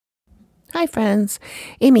Hi, friends.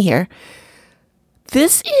 Amy here.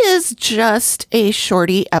 This is just a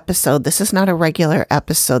shorty episode. This is not a regular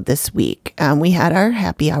episode this week. We had our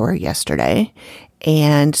happy hour yesterday.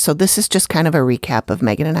 And so this is just kind of a recap of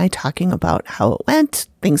Megan and I talking about how it went,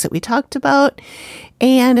 things that we talked about.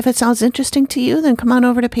 And if it sounds interesting to you, then come on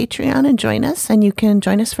over to Patreon and join us. And you can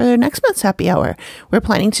join us for next month's happy hour. We're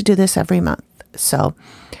planning to do this every month. So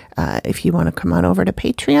if you want to come on over to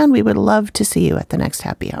Patreon, we would love to see you at the next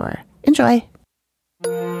happy hour. Enjoy.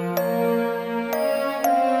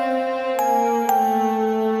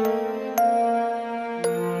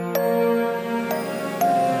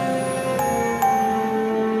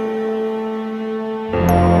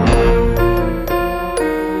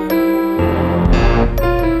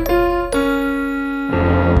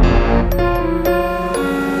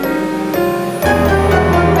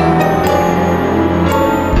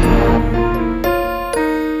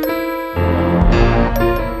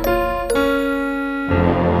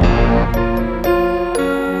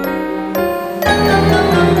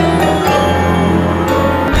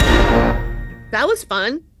 That was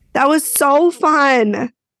fun. That was so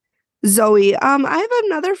fun, Zoe. I have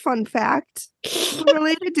another fun fact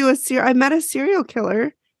related to I met a serial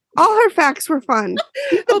killer. All her facts were fun.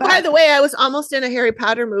 Oh, by the way, I was almost in a Harry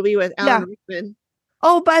Potter movie with Alan Rickman.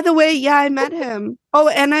 Oh, by the way, yeah, I met him. Oh,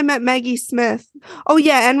 and I met Maggie Smith. Oh,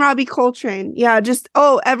 yeah, and Robbie Coltrane. Yeah, just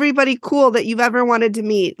everybody cool that you've ever wanted to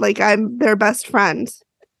meet. Like I'm their best friend.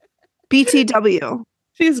 BTW.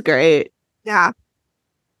 She's great. Yeah,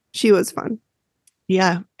 she was fun.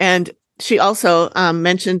 Yeah. And she also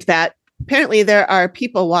mentioned that apparently there are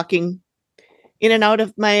people walking in and out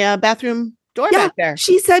of my bathroom door back there.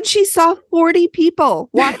 She said she saw 40 people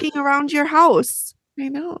walking around your house. I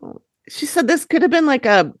know. She said this could have been like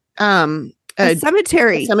a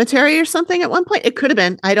cemetery. A cemetery or something at one point. It could have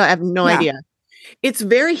been. I have no idea. It's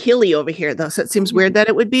very hilly over here, though. So it seems weird that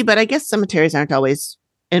it would be. But I guess cemeteries aren't always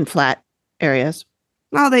in flat areas.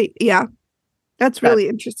 Well, that's really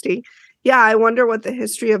interesting. Yeah, I wonder what the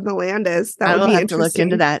history of the land is. That would be interesting. To look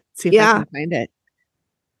into that, see if I can find it.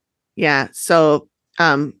 Yeah, so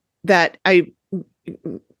that I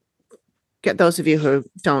get those of you who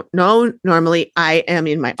don't know, normally I am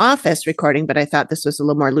in my office recording, but I thought this was a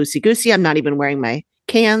little more loosey-goosey. I'm not even wearing my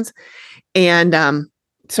cans. And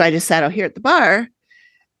so I just sat out here at the bar.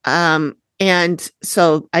 And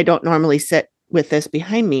so I don't normally sit with this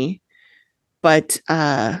behind me, but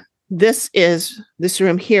this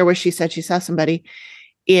room here where she said she saw somebody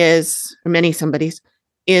many somebody's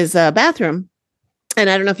is a bathroom. And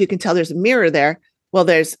I don't know if you can tell there's a mirror there. Well,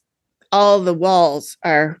 there's all the walls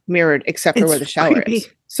are mirrored except for where the shower is.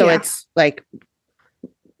 So it's like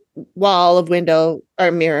wall of window or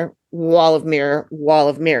mirror, wall of mirror, wall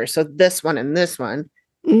of mirror. So this one and this one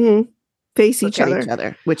face each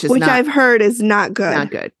other, which I've heard is not good.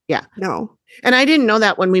 Not good. Yeah. No. And I didn't know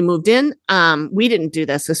that when we moved in. We didn't do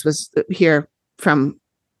this. This was here from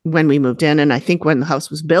when we moved in. And I think when the house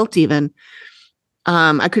was built even,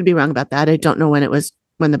 I could be wrong about that. I don't know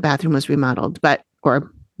when the bathroom was remodeled,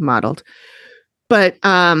 or modeled. But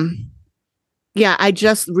I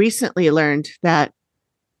just recently learned that,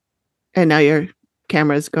 and now your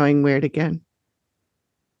camera's going weird again.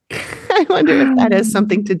 I wonder if that has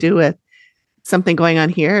something to do with something going on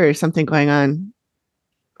here or something going on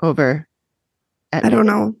over. I don't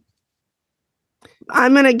know.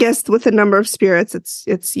 I'm gonna guess with the number of spirits,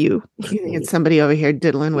 it's you. It's somebody over here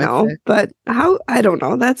diddling with. No, but how? I don't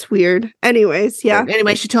know. That's weird. Anyways, yeah.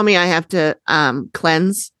 Anyway, she told me I have to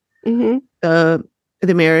cleanse the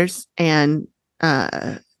mirrors and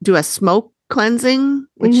do a smoke cleansing,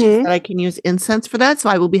 which is that I can use incense for that. So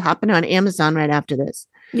I will be hopping on Amazon right after this.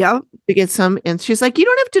 Yeah, to get some. And she's like, "You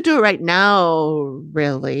don't have to do it right now,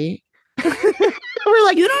 really." We're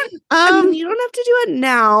like, you don't have to do it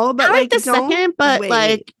now, but like the second, but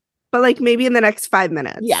wait. like maybe in the next 5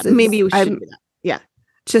 minutes. Yeah, maybe we should do that. Yeah.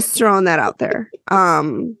 Just throwing that out there.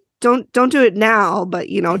 Don't do it now, but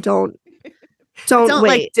don't wait.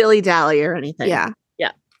 Like dilly dally or anything. Yeah.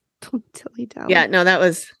 Yeah. Don't dilly dally. Yeah, no, that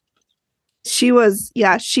was she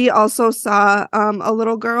also saw a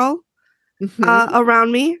little girl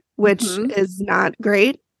around me, which is not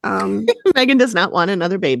great. Megan does not want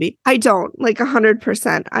another baby. I don't,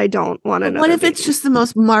 100%. I don't want another. What if baby. It's just the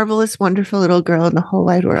most marvelous, wonderful little girl in the whole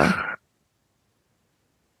wide world?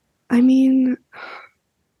 I mean,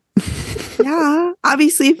 yeah.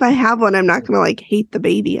 Obviously, if I have one, I'm not going to hate the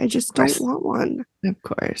baby. I just don't want one. Of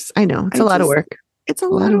course, I know it's a lot of work. It's a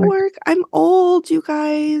lot of work. I'm old, you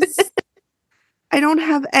guys. I don't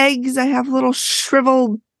have eggs. I have little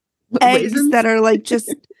shriveled eggs that are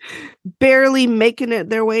just barely making it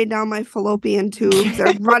their way down my fallopian tubes.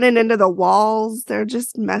 They're running into the walls. They're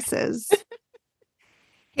just messes.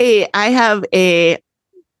 Hey, I have a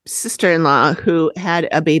sister-in-law who had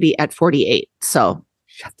a baby at 48. So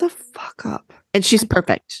shut the fuck up. And she's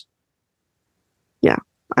perfect. Yeah,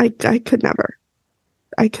 I could never.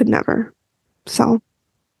 I could never. So,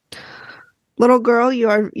 little girl,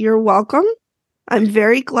 you're welcome. I'm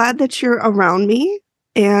very glad that you're around me,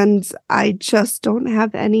 and I just don't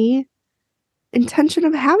have any intention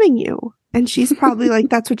of having you. And she's probably like,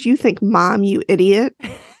 that's what you think, Mom, you idiot.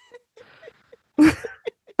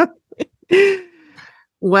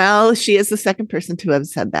 Well, she is the second person to have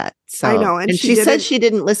said that. So I know. And she said she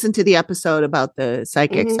didn't listen to the episode about the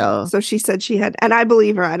psychic. Mm-hmm. So she said she had, and I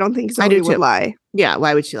believe her. I don't think Zoe would lie. Yeah.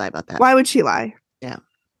 Why would she lie about that? Why would she lie? Yeah.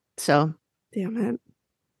 So. Damn it.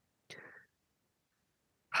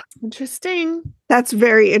 Interesting. That's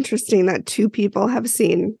very interesting that two people have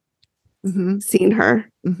seen her.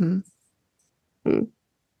 Mm-hmm. Mm.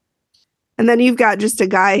 And then you've got just a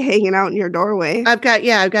guy hanging out in your doorway. I've got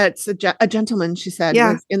a gentleman, she said,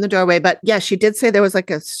 was in the doorway. But yeah, she did say there was like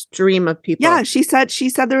a stream of people. Yeah, she said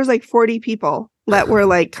there was like 40 people that were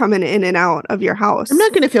like coming in and out of your house. I'm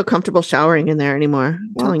not going to feel comfortable showering in there anymore.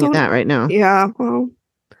 I'm telling you that right now. Yeah, well,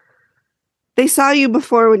 they saw you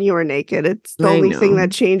before when you were naked. It's the only thing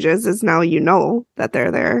that changes is now you know that they're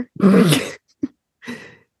there.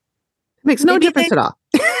 Makes no difference at all.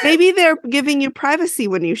 Maybe they're giving you privacy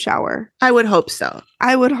when you shower. I would hope so.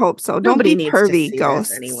 Don't be pervy,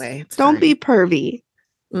 ghosts. Anyway, don't be pervy.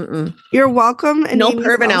 Mm-mm. You're welcome. And no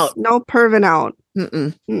perving out. No perving out.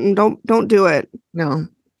 Mm-mm. Mm-mm. Don't do it. No.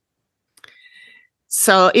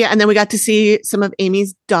 So yeah, and then we got to see some of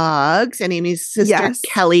Amy's dogs, and Amy's sister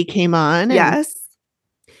Kelly came on. Yes.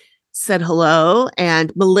 Said hello,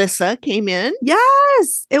 and Melissa came in.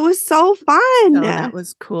 Yes, it was so fun. So that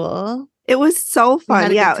was cool. It was so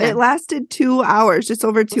fun. Yeah, it lasted 2 hours, just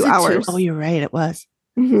over 2 hours. Oh, you're right. It was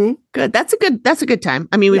good. That's a good time.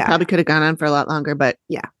 I mean, we probably could have gone on for a lot longer, but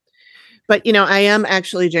But I am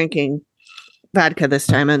actually drinking vodka this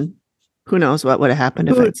time, and who knows what would have happened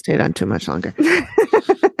if I'd stayed on too much longer.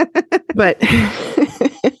 But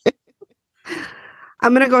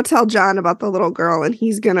I'm going to go tell John about the little girl, and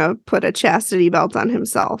he's going to put a chastity belt on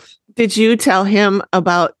himself. Did you tell him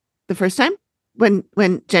about the first time when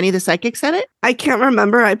Jenny the psychic said it? I can't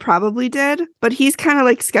remember. I probably did. But he's kind of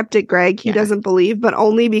like skeptic Greg. He doesn't believe, but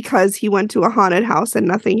only because he went to a haunted house and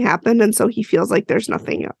nothing happened. And so he feels like there's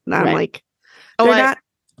nothing. And I'm like, they're not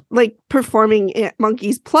like performing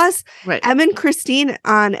monkeys. Plus, Em and Christine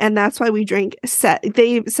on And That's Why We Drink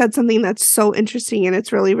they said something that's so interesting, and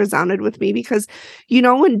it's really resounded with me because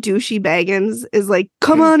when douchey Baggins is like,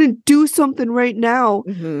 come on and do something right now.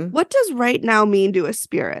 What does right now mean to a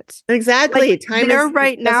spirit? Exactly. Like, time there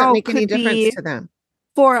right now make any difference to them.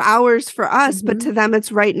 4 hours for us, but to them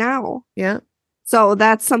it's right now. Yeah. So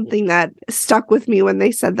that's something that stuck with me when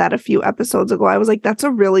they said that a few episodes ago. I was like, that's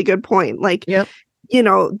a really good point. Like,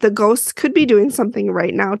 the ghosts could be doing something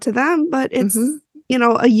right now to them, but it's,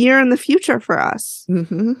 a year in the future for us.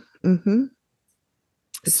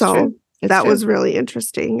 So that was really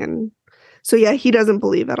interesting. And so, he doesn't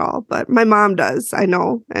believe at all, but my mom does, I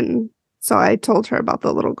know. And so I told her about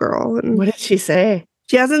the little girl. And what did she say?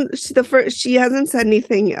 She hasn't said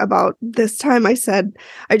anything about this time. I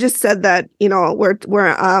just said that, we're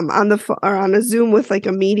on a Zoom with like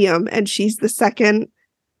a medium, and she's the second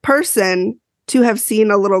person to have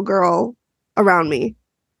seen a little girl around me.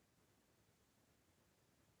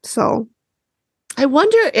 So I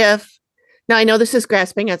wonder if, now I know this is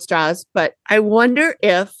grasping at straws, but I wonder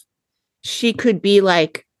if she could be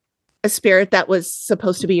like a spirit that was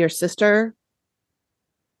supposed to be your sister.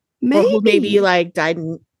 Maybe. Or who maybe like died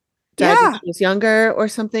when she was younger or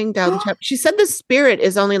something. She said the spirit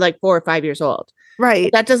is only like 4 or 5 years old.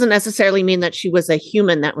 Right. But that doesn't necessarily mean that she was a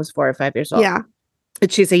human that was 4 or 5 years old. Yeah.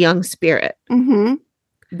 But she's a young spirit.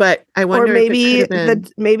 But I wonder, or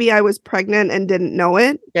maybe I was pregnant and didn't know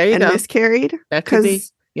it and miscarried. That could be.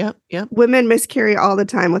 Yep. Women miscarry all the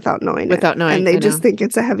time without knowing, and they just think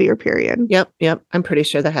it's a heavier period. Yep. I'm pretty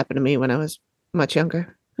sure that happened to me when I was much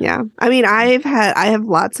younger. Yeah. I mean, I have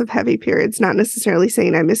lots of heavy periods, not necessarily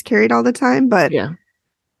saying I miscarried all the time, but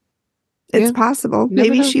it's possible.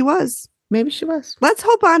 Maybe she was. Let's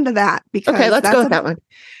hope on to that, because let's go with that one.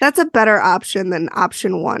 That's a better option than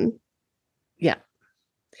option 1. Yeah.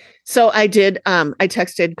 So I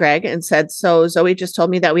texted Greg and said, so Zoe just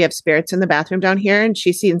told me that we have spirits in the bathroom down here, and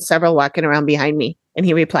she's seen several walking around behind me. And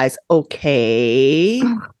he replies, okay.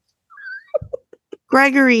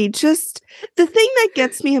 Gregory, just the thing that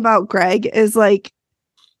gets me about Greg is like,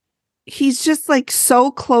 he's just like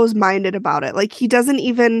so close-minded about it. Like he doesn't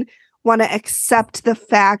even want to accept the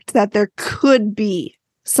fact that there could be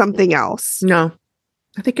something else. No,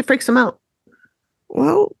 I think it freaks him out.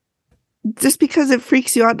 Well, just because it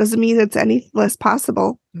freaks you out doesn't mean it's any less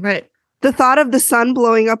possible. Right. The thought of the sun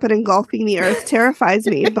blowing up and engulfing the earth terrifies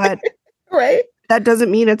me, but Right. that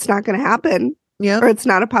doesn't mean it's not going to happen. Yeah. Or it's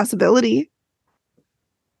not a possibility.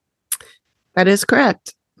 That is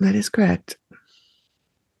correct. That is correct.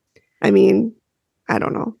 I mean, I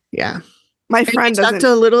don't know. Yeah. My friend talked doesn't.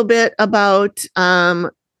 a little bit about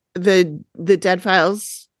the Dead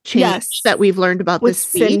Files change that we've learned about with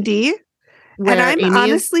this week, Cindy. where And I'm Amy is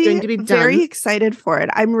honestly going to be very done. excited for it.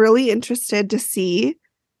 I'm really interested to see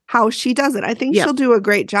how she does it. I think she'll do a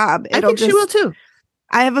great job. I think she will too.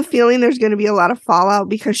 I have a feeling there's going to be a lot of fallout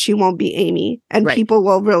because she won't be Amy and people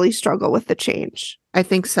will really struggle with the change. I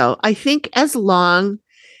think so. I think as long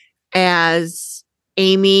as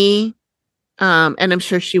Amy, and I'm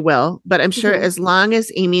sure she will, but I'm sure as long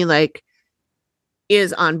as Amy like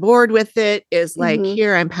is on board with it, is like,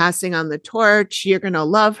 here, I'm passing on the torch, you're going to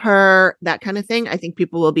love her, that kind of thing. I think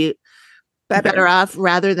people will be better off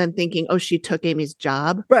rather than thinking, oh, she took Amy's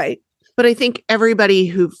job. Right. But I think everybody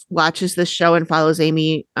who watches this show and follows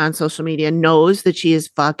Amy on social media knows that she is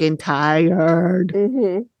fucking tired.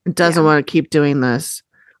 Doesn't want to keep doing this.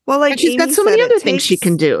 Well, like and she's got so many other things she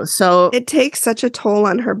can do. So it takes such a toll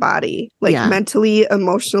on her body, like mentally,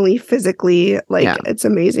 emotionally, physically. Like it's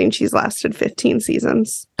amazing. She's lasted 15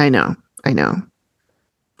 seasons. I know.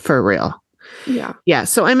 For real. Yeah. Yeah.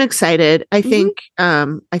 So I'm excited. I think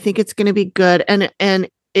it's going to be good. And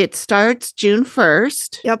it starts June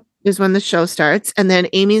 1st. Yep. Is when the show starts. And then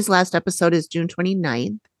Amy's last episode is June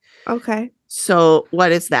 29th. Okay. So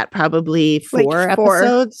what is that? Probably four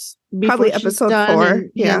episodes? Probably episode 4.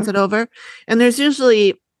 Hands it over. And there's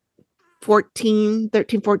usually 13,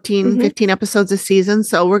 14, 15 episodes a season.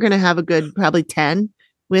 So we're going to have a good probably 10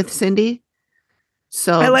 with Cindy.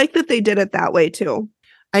 So I like that they did it that way too.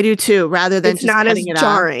 I do too, rather than it's just not as it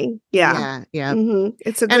jarring. Off. Yeah.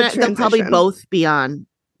 It's a good transition. They'll probably both be on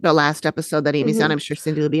the last episode that Amy's on. I'm sure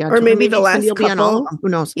Cindy will be on. Or maybe the last Cindy will couple. Be on all of them. Who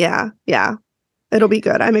knows? Yeah. It'll be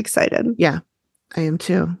good. I'm excited. Yeah, I am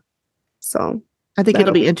too. So I think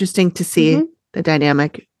it'll be interesting to see the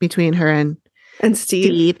dynamic between her and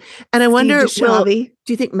Steve. And I wonder, do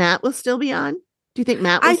you think Matt will still be on? Do you think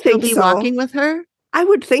Matt will still be walking with her? I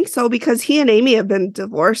would think so, because he and Amy have been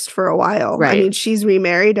divorced for a while. Right. I mean, she's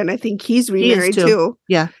remarried and I think he's remarried too.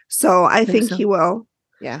 Yeah. So I think he will.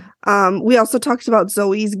 Yeah. We also talked about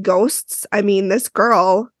Zoe's ghosts. I mean, this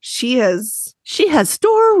girl, she has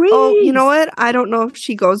stories. Oh, you know what? I don't know if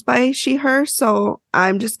she goes by she, her. So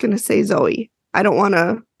I'm just going to say Zoe. I don't want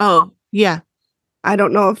to. Oh, yeah. I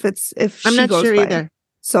don't know if I'm she not goes sure by. either.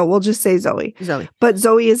 So we'll just say Zoe. Zoe. But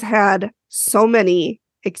Zoe has had so many.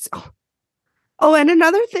 Oh, and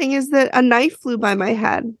another thing is that a knife flew by my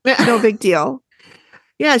head. No big deal.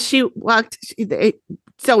 Yeah, Zoe walked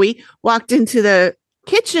into the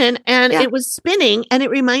kitchen and it was spinning, and it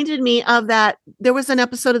reminded me of that. There was an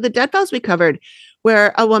episode of the Dead Files we covered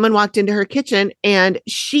where a woman walked into her kitchen and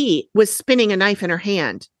she was spinning a knife in her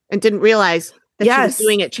hand and didn't realize that she was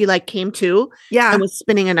doing it. She like came to and was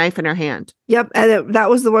spinning a knife in her hand. Yep. And that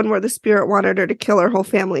was the one where the spirit wanted her to kill her whole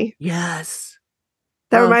family. Yes.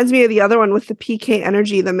 That reminds me of the other one with the PK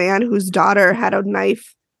energy, the man whose daughter had a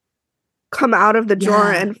knife come out of the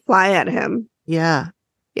drawer and fly at him. Yeah.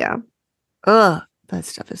 Yeah. Ugh. That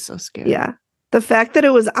stuff is so scary. Yeah. The fact that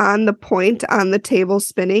it was on the point on the table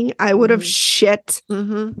spinning, I would have shit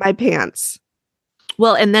my pants.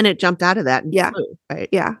 Well, and then it jumped out of that. And flew, right?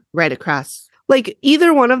 Yeah. Right across. Like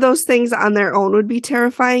either one of those things on their own would be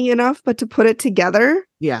terrifying enough, but to put it together.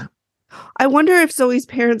 Yeah. I wonder if Zoe's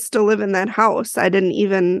parents still live in that house. I was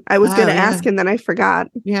going to ask and then I forgot.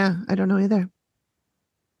 Yeah. I don't know either.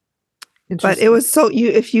 But it was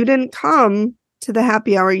if you didn't come to the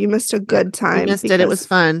happy hour, you missed a good time. You missed it. It was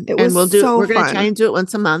fun. We're going to try and do it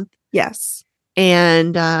once a month. Yes.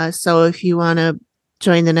 And so if you want to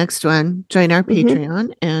join the next one, join our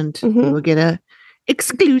Patreon and we'll get a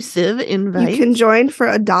exclusive invite. You can join for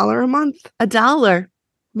 $1 a month. $1.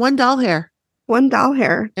 $1 hair. $1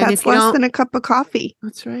 hair. That's less than a cup of coffee.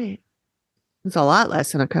 That's right. It's a lot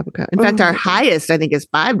less than a cup of coffee. In fact, our highest, I think, is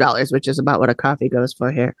 $5, which is about what a coffee goes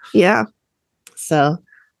for here. Yeah. So,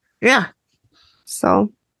 yeah.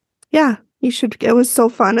 So, yeah, you should. It was so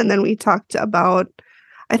fun. And then we talked about,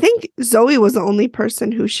 I think Zoe was the only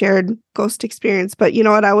person who shared ghost experience. But you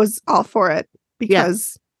know what? I was all for it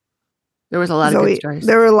because there was a lot of good stories.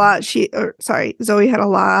 There were a lot. Zoe had a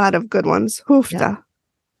lot of good ones. Hoofda.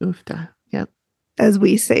 Hoofda. Yep. As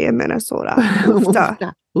we say in Minnesota.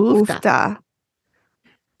 Hoofda. Oofda.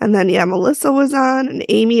 And then, Melissa was on, and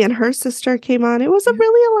Amy and her sister came on. It was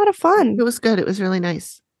really a lot of fun. It was good. It was really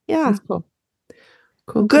nice. Yeah. It was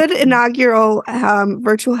cool. Good inaugural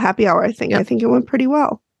virtual happy hour, I think. Yep. I think it went pretty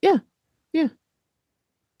well. Yeah.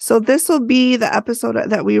 So this will be the episode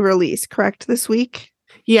that we release, correct, this week?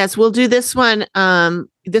 Yes, we'll do this one.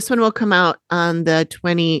 This one will come out on the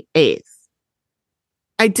 28th.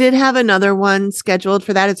 I did have another one scheduled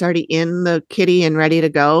for that. It's already in the kitty and ready to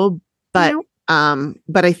go. But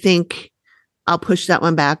I think I'll push that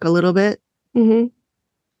one back a little bit. Mm-hmm.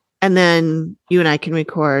 And then you and I can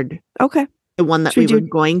record. Okay. The one that we were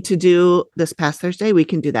going to do this past Thursday. We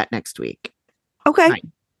can do that next week. Okay.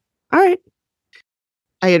 Fine. All right.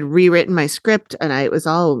 I had rewritten my script and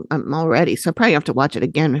I'm all ready. So I probably have to watch it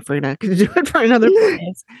again if we're going to do it for another 4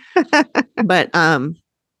 days. But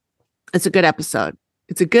it's a good episode.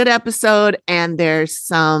 It's a good episode. And there's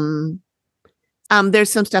some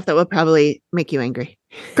stuff that will probably make you angry.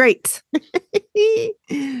 Great.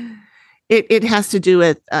 It has to do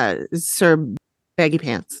with Sir Baggy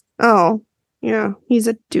Pants. Oh, yeah. He's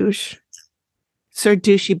a douche. Sir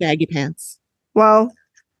Douchey Baggy Pants. Well,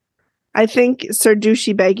 I think Sir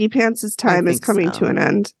Douchey Baggy Pants' time is coming to an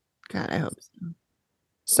end. God, I hope so.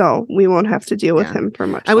 So we won't have to deal with him for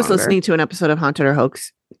much I was longer. listening to an episode of Haunted or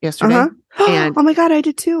Hoax yesterday. And oh my God, I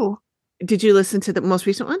did too. Did you listen to the most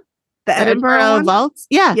recent one? The Edinburgh one? Vaults?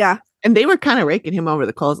 Yeah. Yeah. And they were kind of raking him over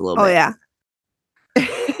the coals a little bit. Oh, yeah.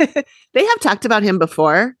 They have talked about him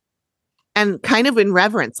before and kind of in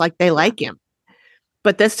reverence, like they like him.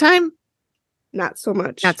 But this time, not so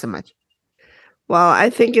much. Not so much. Well, I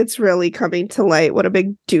think it's really coming to light what a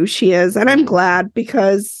big douche he is. And I'm glad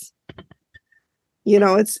because,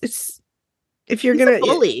 it's if you're going to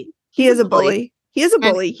bully. He is a bully. He is a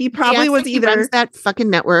bully. He probably was either. He runs that fucking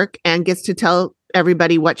network and gets to tell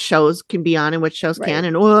everybody what shows can be on and what shows can.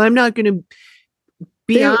 And, I'm not going to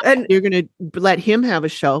be on. And you're going to let him have a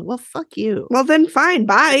show. Well, fuck you. Well, then fine.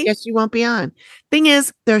 Bye. Yes, you won't be on. Thing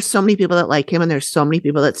is, there's so many people that like him and there's so many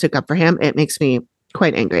people that stick up for him. It makes me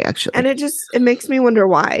quite angry, actually. And it makes me wonder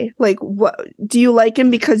why. Like, what do you like him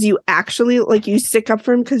because you actually you stick up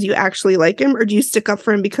for him because you actually like him, or do you stick up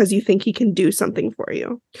for him because you think he can do something for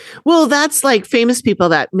you? Well, that's like famous people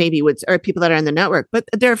that maybe or people that are in the network, but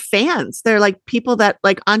they're fans. They're like people that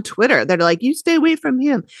like on Twitter, they're like, you stay away from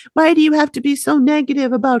him. Why do you have to be so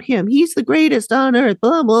negative about him? He's the greatest on earth.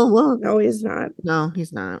 Blah, blah, blah. No, he's not. No,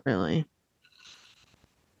 he's not really.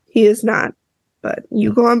 He is not. But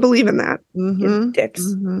you go on believing that. You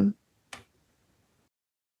dicks.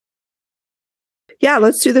 Yeah,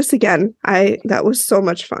 let's do this again. That was so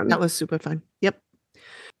much fun. That was super fun. Yep.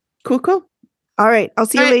 Cool. All right. I'll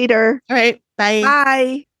see you later. All right. Bye.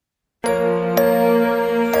 Bye.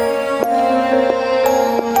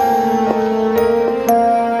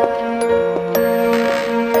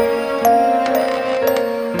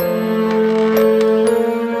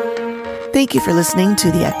 Thank you for listening to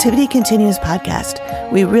the Activity Continues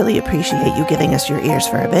podcast. We really appreciate you giving us your ears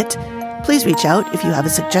for a bit. Please reach out if you have a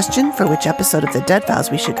suggestion for which episode of the Dead Files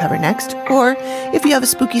we should cover next, or if you have a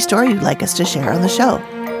spooky story you'd like us to share on the show.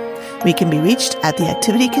 We can be reached at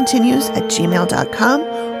theactivitycontinues@gmail.com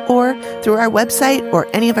or through our website or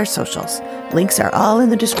any of our socials. Links are all in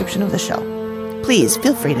the description of the show. Please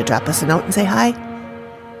feel free to drop us a note and say hi.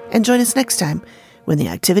 And join us next time when the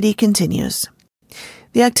activity continues.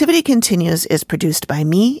 The Activity Continues is produced by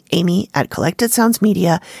me, Amy, at Collected Sounds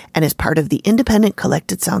Media and is part of the independent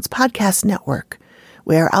Collected Sounds podcast network.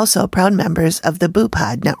 We are also proud members of the Boo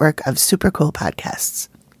Pod network of super cool podcasts.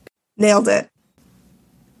 Nailed it.